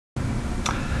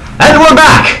And we're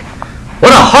back!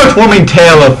 What a heartwarming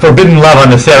tale of forbidden love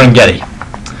on the Serengeti.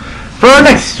 For our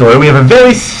next story, we have a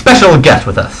very special guest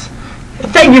with us.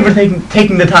 Thank you for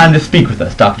taking the time to speak with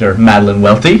us, Dr. Madeleine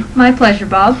Welte. My pleasure,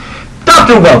 Bob.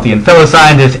 Dr. Welte and fellow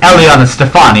scientist Eliana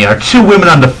Stefani are two women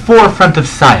on the forefront of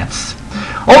science.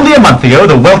 Only a month ago,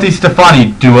 the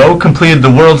Welte-Stefani duo completed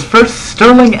the world's first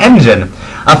Stirling Engine,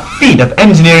 a feat of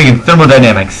engineering and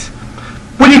thermodynamics.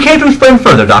 Would you care to explain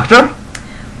further, Doctor?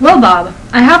 Well, Bob,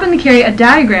 I happen to carry a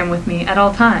diagram with me at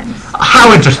all times.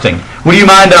 How interesting. Would you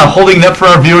mind holding it up for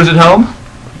our viewers at home?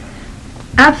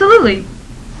 Absolutely.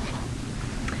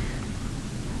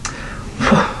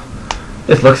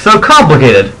 This looks so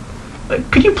complicated.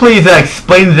 Could you please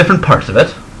explain the different parts of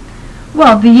it?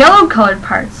 Well, the yellow-colored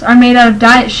parts are made out of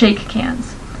diet shake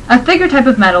cans, a thicker type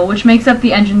of metal which makes up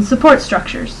the engine's support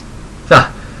structures.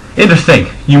 Ah, interesting.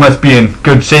 You must be in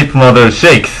good shape from all those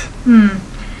shakes.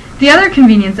 The other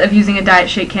convenience of using a diet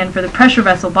shake can for the pressure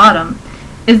vessel bottom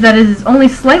is that it is only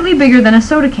slightly bigger than a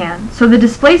soda can, so the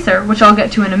displacer, which I'll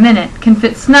get to in a minute, can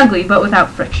fit snugly but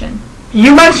without friction.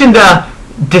 You mentioned a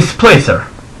displacer.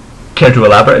 Care to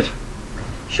elaborate?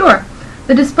 Sure.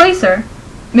 The displacer,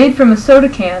 made from a soda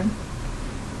can,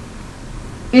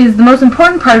 is the most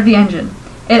important part of the engine.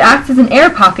 It acts as an air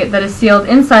pocket that is sealed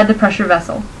inside the pressure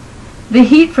vessel. The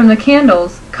heat from the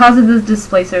candles causes the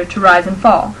displacer to rise and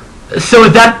fall. So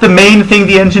is that the main thing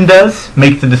the engine does?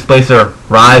 Make the displacer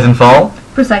rise and fall?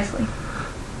 Precisely.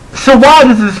 So why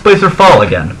does the displacer fall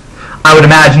again? I would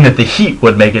imagine that the heat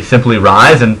would make it simply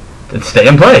rise and stay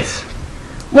in place.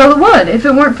 Well, it would if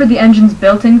it weren't for the engine's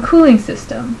built-in cooling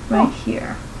system, right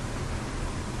here.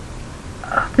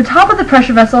 The top of the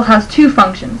pressure vessel has two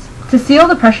functions, to seal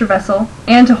the pressure vessel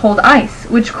and to hold ice,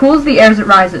 which cools the air as it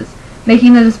rises,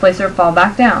 making the displacer fall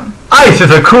back down. Ice is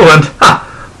a coolant? Ha!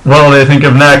 What will they think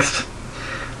of next?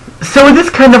 So is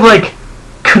this kind of like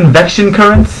convection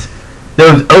currents?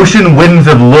 Those ocean winds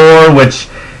of lore which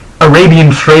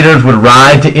Arabian traders would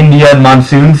ride to India in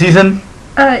monsoon season?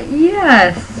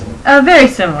 Yes. Very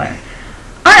similar.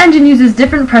 Our engine uses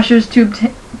different pressures to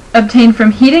obtain from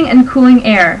heating and cooling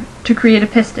air to create a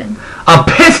piston. A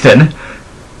piston?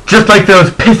 Just like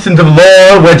those pistons of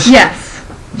lore which... Yes,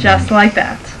 just like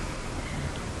that.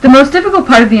 The most difficult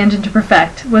part of the engine to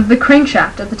perfect was the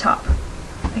crankshaft at the top.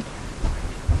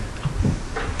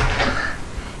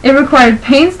 It required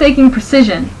painstaking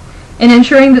precision in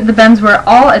ensuring that the bends were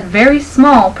all at very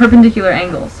small perpendicular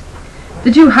angles.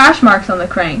 The two hash marks on the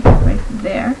crank, right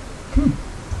there,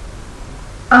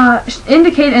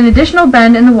 indicate an additional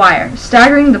bend in the wire,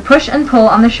 staggering the push and pull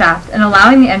on the shaft and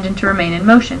allowing the engine to remain in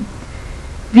motion.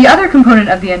 The other component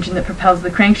of the engine that propels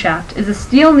the crankshaft is a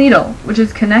steel needle, which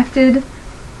is connected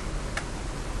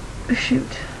to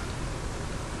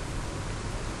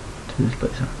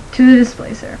the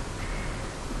displacer.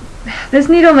 This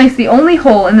needle makes the only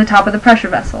hole in the top of the pressure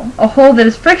vessel, a hole that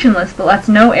is frictionless but lets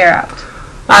no air out.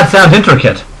 That sounds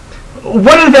intricate.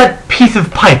 What is that piece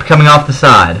of pipe coming off the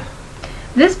side?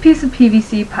 This piece of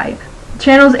PVC pipe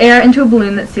channels air into a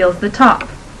balloon that seals the top.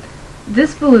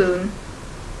 This balloon,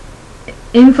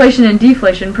 inflation and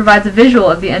deflation, provides a visual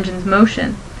of the engine's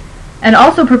motion and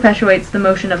also perpetuates the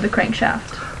motion of the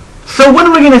crankshaft. So when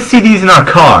are we going to see these in our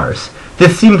cars?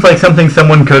 This seems like something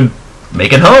someone could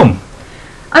make at home.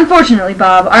 Unfortunately,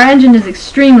 Bob, our engine is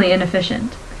extremely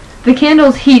inefficient. The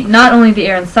candles heat not only the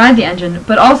air inside the engine,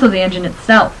 but also the engine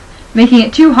itself, making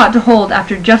it too hot to hold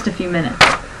after just a few minutes.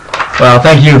 Well,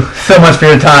 thank you so much for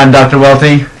your time, Dr.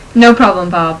 Welte. No problem,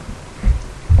 Bob.